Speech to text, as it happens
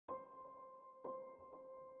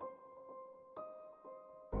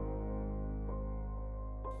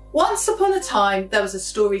Once upon a time, there was a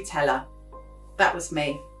storyteller. That was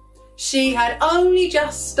me. She had only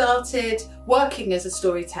just started working as a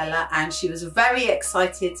storyteller and she was very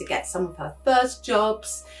excited to get some of her first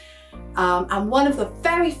jobs. And one of the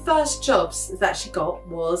very first jobs that she got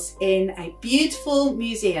was in a beautiful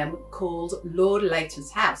museum called Lord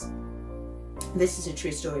Leighton's House. This is a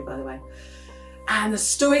true story, by the way. And the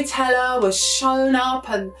storyteller was shown up,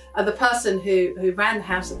 and the person who ran the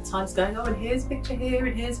house at the time was going, oh, and here's a picture here,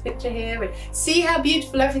 and here's a picture here, and see how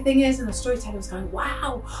beautiful everything is. And the storyteller was going,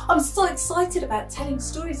 wow, I'm so excited about telling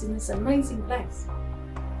stories in this amazing place.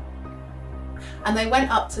 And they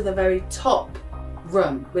went up to the very top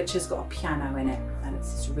room, which has got a piano in it, and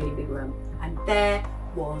it's just a really big room. And there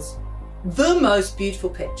was the most beautiful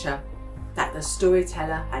picture that the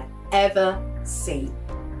storyteller had ever seen.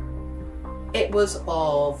 It was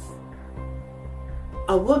of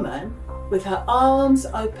a woman with her arms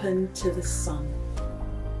open to the sun.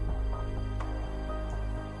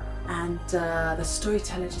 And the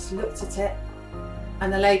storyteller just looked at it,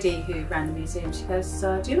 and the lady who ran the museum, she goes,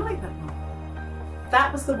 do you like that one?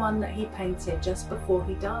 That was the one that he painted just before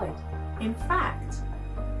he died. In fact,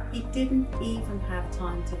 he didn't even have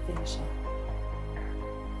time to finish it.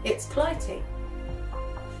 It's Clytie.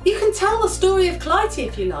 You can tell the story of Clytie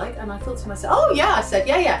if you like. And I thought to myself, oh yeah, I said,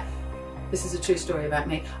 yeah. This is a true story about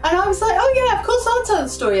me. And I was like, oh yeah, of course I'll tell the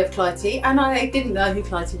story of Clytie. And I didn't know who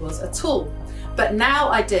Clytie was at all. But now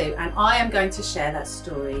I do, and I am going to share that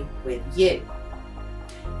story with you.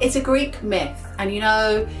 It's a Greek myth, and you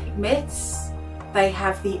know, myths, they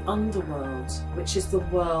have the underworld, which is the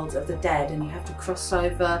world of the dead, and you have to cross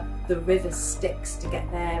over the river Styx to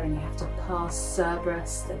get there, and you have to pass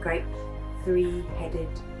Cerberus, the great three-headed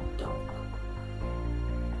dog.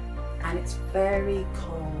 And it's very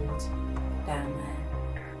cold down there.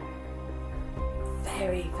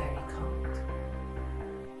 Very, very cold.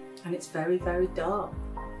 And it's very, very dark.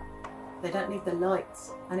 They don't need the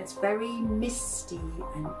lights. And it's very misty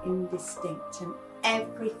and indistinct, and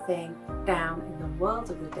everything down in the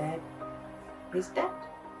world of the dead is dead.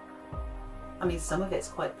 I mean, some of it's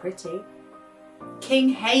quite pretty. King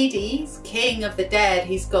Hades, king of the dead,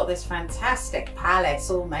 he's got this fantastic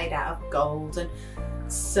palace all made out of gold and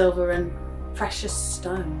silver and precious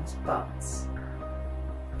stones, but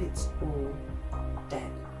it's all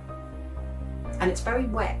dead. And it's very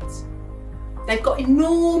wet. They've got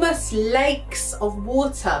enormous lakes of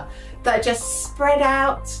water that are just spread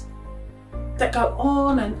out, that go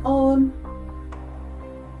on and on.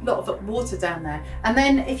 A lot of water down there. And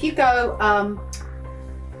then if you go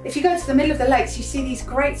to the middle of the lakes, you see these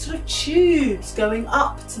great sort of tubes going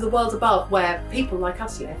up to the world above, where people like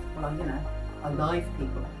us live, well, you know, alive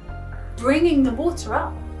people, bringing the water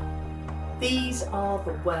up. These are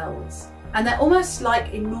the wells, and they're almost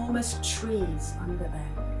like enormous trees under there.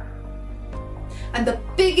 And the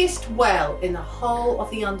biggest well in the whole of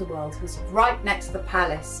the underworld was right next to the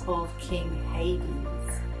palace of King Hades.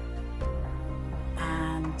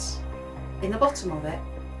 And in the bottom of it,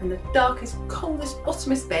 in the darkest, coldest,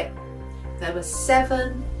 bottomest bit, there were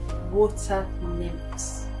 7 water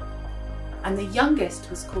nymphs. And the youngest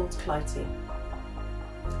was called Clytie.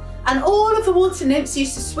 And all of the water nymphs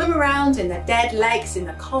used to swim around in the dead lakes in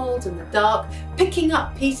the cold and the dark, picking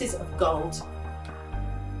up pieces of gold.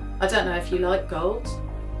 I don't know if you like gold,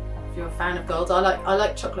 if you're a fan of gold. I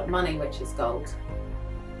like chocolate money, which is gold.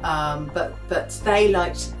 But they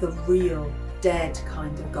liked the real dead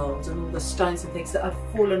kind of gold, and all the stones and things that had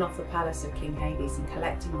fallen off the palace of King Hades, and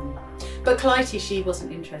collecting them. But Clytie, she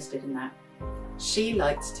wasn't interested in that. She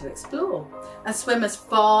liked to explore and swim as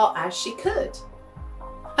far as she could.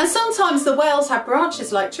 And sometimes the wells had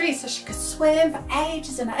branches like trees, so she could swim for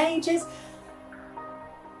ages and ages.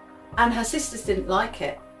 And her sisters didn't like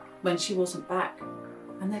it when she wasn't back.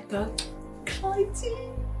 And they'd go,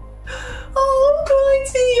 Clytie, oh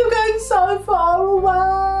Clytie, you're going so far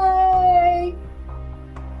away.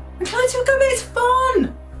 And Clytie would go, but it's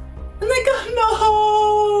fun. And they go,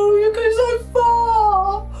 no, you're going so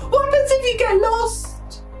far. What happens if you get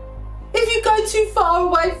lost? If you go too far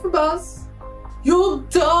away from us, you'll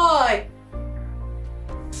die.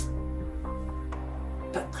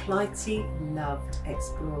 But Clytie loved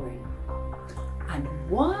exploring. And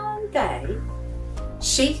one day,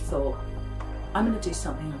 she thought, I'm going to do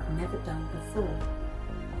something I've never done before.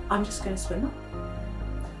 I'm just going to swim up.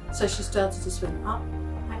 So she started to swim up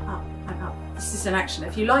and up and up. This is an action.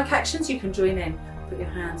 If you like actions, you can join in. Put your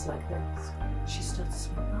hands like this. She started to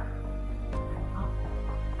swim up and up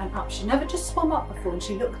and up. She never just swum up before, and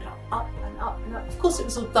she looked up and up and up. Of course, it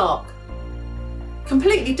was all dark.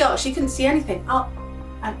 Completely dark. She couldn't see anything. Up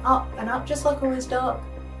and up and up, just like always dark.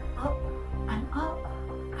 Up and up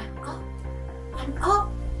and and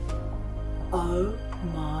up. Oh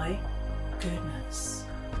my goodness.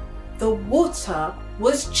 The water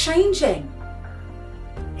was changing.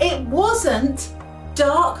 It wasn't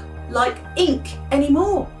dark like ink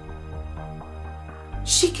anymore.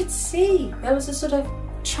 She could see there was a sort of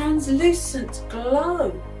translucent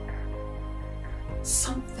glow.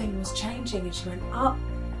 Something was changing, and she went up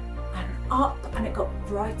and up, and it got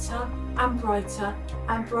brighter and brighter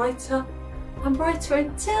and brighter and brighter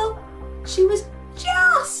until she was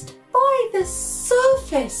just by the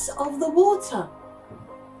surface of the water.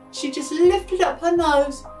 She just lifted up her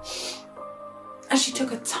nose and she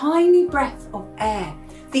took a tiny breath of air,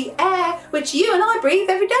 the air which you and I breathe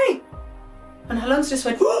every day. And her lungs just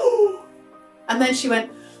went, whoo! And then she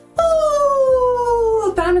went,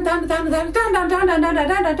 oh, down and down and down and down and down, down, down, down, down, down,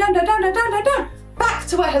 down, down, down, down, down, down, down, back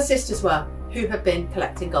to where her sisters were, who had been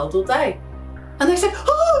collecting gold all day. And they said,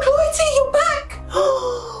 oh, Clytie, you're back!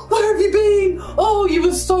 Oh, where have you been? Oh, you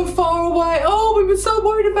were so far away. Oh, we were so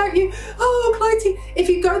worried about you. Oh, Clytie, if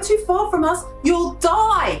you go too far from us, you'll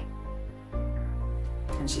die.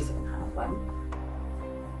 And she thought, no, I won't.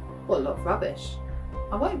 What a lot of rubbish.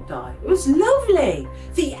 I won't die. It was lovely.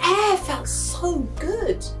 The air felt so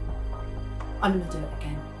good. I'm going to do it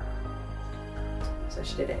again. So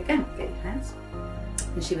she did it again. Get your hands.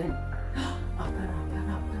 And she went up and up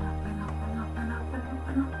and up and up and up and up and up and up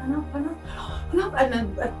and up and up and up and up. And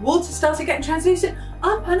then water started getting translucent.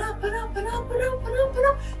 Up and up and up and up and up and up and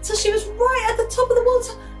up. So she was right at the top of the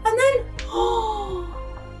water. And then, oh,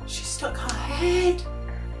 she stuck her head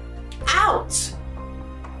out.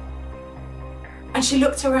 And she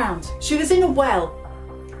looked around. She was in a well,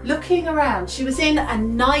 looking around. She was in a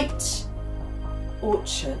night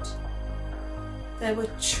orchard. There were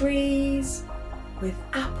trees with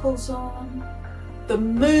apples on. The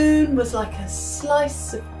moon was like a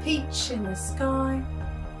slice of peach in the sky.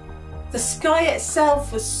 The sky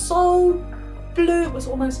itself was so blue, it was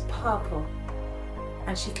almost purple.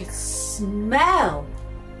 And she could smell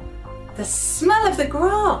the smell of the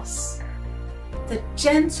grass. The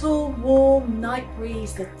gentle, warm night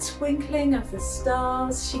breeze, the twinkling of the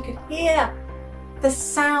stars. She could hear the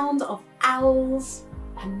sound of owls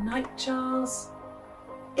and nightjars.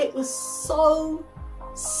 It was so,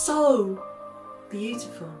 so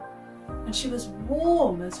beautiful. And she was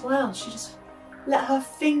warm as well. She just let her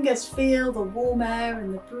fingers feel the warm air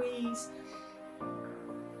and the breeze.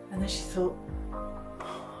 And then she thought,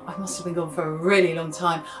 I must have been gone for a really long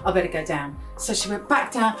time. I better go down. So she went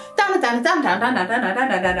back down, down and down and down, down, down, down, down, down,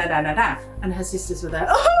 down, down, down, down, down. And her sisters were there.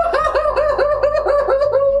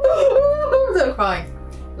 They were crying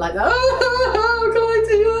like that. Oh,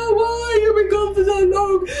 Clytie, oh, why have you been gone for so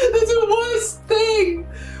long? That's the worst thing.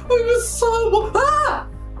 We were so. Ah!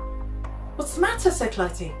 What's the matter? Said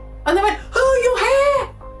Clytie. And they went, oh, your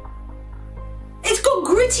hair. It's got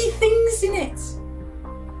gritty things in it.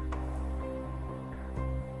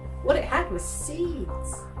 What it had was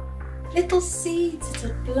seeds. Little seeds that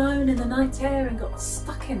had blown in the night air and got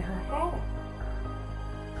stuck in her hair.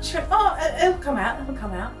 She went, oh, it'll come out, it'll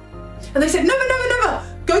come out. And they said, never, never, never,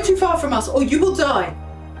 go too far from us or you will die.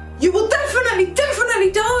 You will definitely,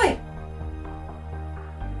 definitely die.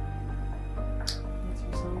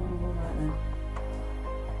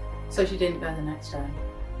 So she didn't go the next day.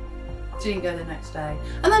 She didn't go the next day.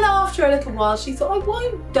 And then after a little while, she thought, I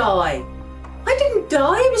won't die. I didn't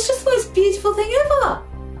die, it was just the most beautiful thing ever.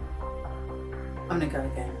 I'm gonna go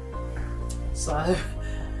again. So,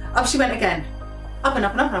 up she went again. Up and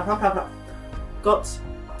up and up and up and up and up. Got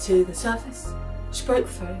to the surface, she broke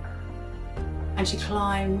through, and she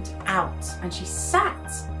climbed out, and she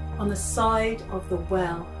sat on the side of the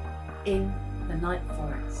well in the night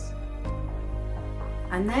forest.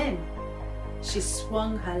 And then she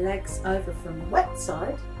swung her legs over from the wet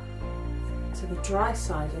side to the dry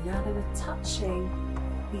side, and now they were touching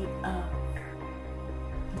the earth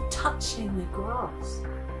and touching the grass.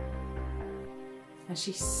 And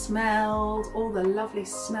she smelled all the lovely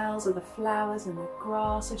smells of the flowers and the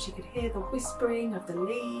grass, and she could hear the whispering of the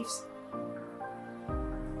leaves.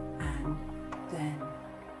 And then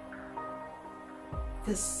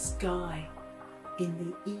the sky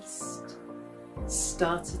in the east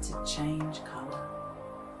started to change colour.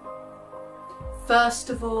 First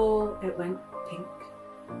of all, it went pink,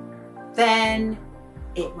 then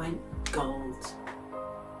it went gold,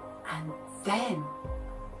 and then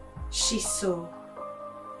she saw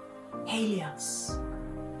Helios,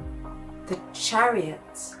 the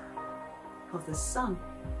chariot of the sun,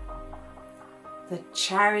 the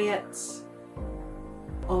chariot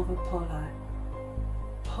of Apollo,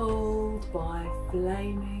 pulled by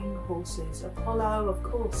flaming horses. Apollo, of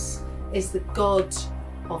course, is the god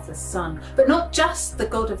of the sun, but not just the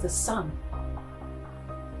God of the sun.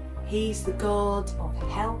 He's the God of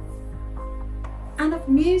health and of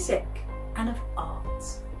music and of art.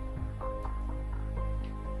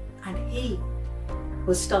 And he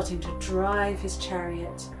was starting to drive his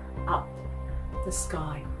chariot up the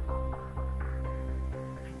sky.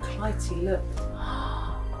 And Clytie looked.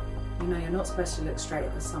 You know, you're not supposed to look straight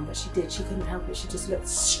at the sun, but she did. She couldn't help it. She just looked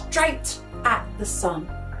straight at the sun.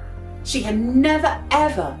 She had never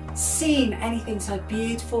ever seen anything so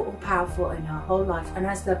beautiful or powerful in her whole life. And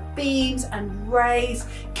as the beams and rays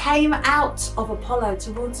came out of Apollo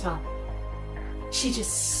towards her, she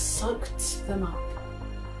just soaked them up.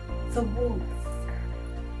 The warmth,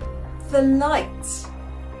 the light,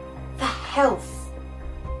 the health,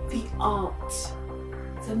 the art,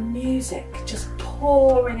 the music just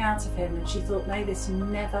pouring out of him, and she thought, may this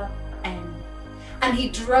never end. And he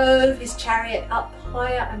drove his chariot up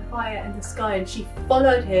higher and higher in the sky, and she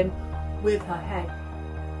followed him with her head.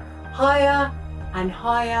 Higher and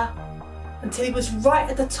higher until he was right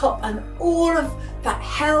at the top, and all of that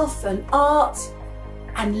health and art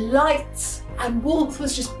and light and warmth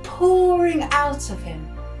was just pouring out of him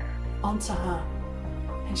onto her.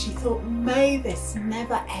 And she thought, may this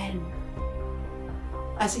never end.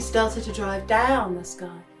 As he started to drive down the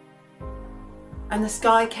sky, and the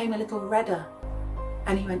sky came a little redder,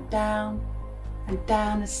 and he went down and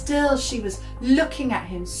down, and still she was looking at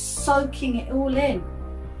him, soaking it all in,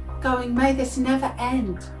 going, may this never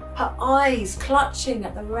end. Her eyes clutching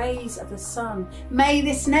at the rays of the sun. May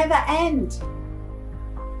this never end.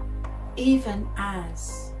 Even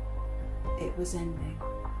as it was ending,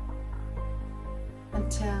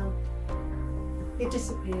 until it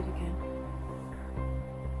disappeared again.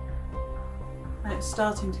 And it was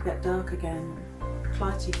starting to get dark again.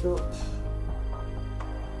 Clytie thought,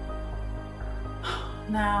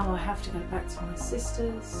 now I have to go back to my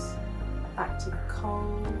sisters, back to the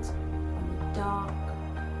cold and the dark.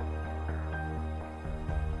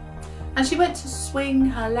 And she went to swing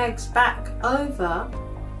her legs back over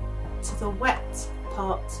to the wet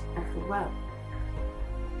part of the well.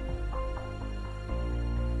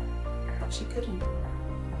 But she couldn't.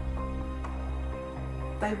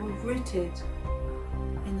 They were rooted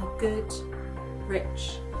in the good,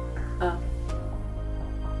 rich earth.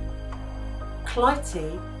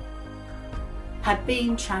 Clytie had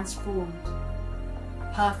been transformed.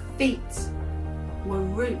 Her feet were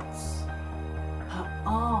roots. Her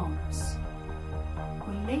arms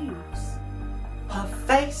were leaves. Her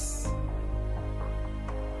face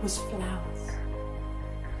was flowers.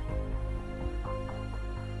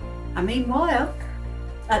 And meanwhile,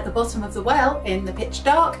 at the bottom of the well, in the pitch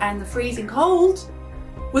dark and the freezing cold,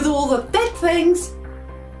 with all the dead things,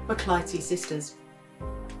 were Clytie's sisters.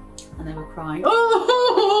 And they were crying,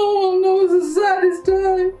 oh no, it's the saddest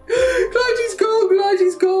day. Clytie's gone,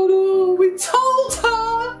 Clytie's gone. Oh, we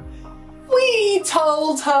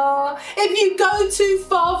told her, if you go too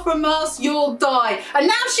far from us, you'll die. And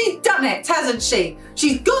now she's done it, hasn't she?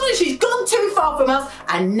 She's gone too far from us,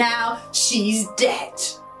 and now she's dead.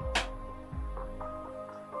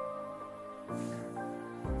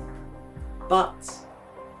 But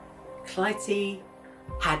Clytie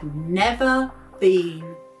had never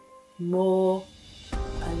been more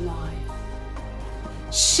alive.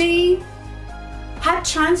 She had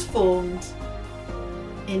transformed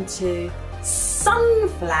into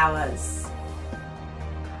sunflowers.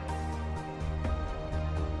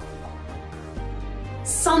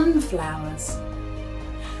 Sunflowers.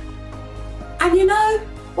 And you know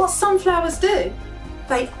what sunflowers do?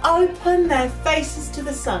 They open their faces to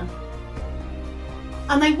the sun.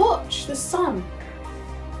 And they watch the sun.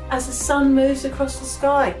 As the sun moves across the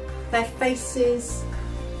sky, their faces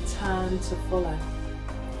turn to follow.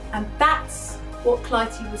 And that's what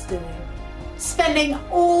Clytie was doing. Spending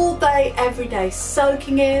all day, every day,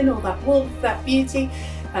 soaking in all that warmth, that beauty,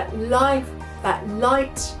 that life, that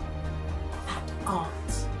light, that art.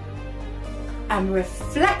 And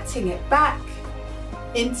reflecting it back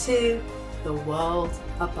into the world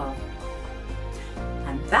above.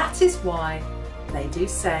 And that is why they do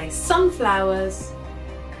say sunflowers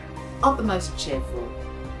are the most cheerful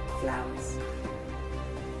flowers.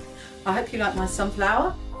 I hope you like my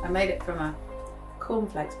sunflower. I made it from a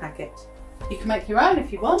cornflakes packet. You can make your own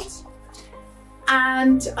if you want.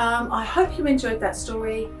 And I hope you enjoyed that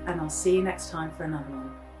story, and I'll see you next time for another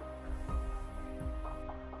one.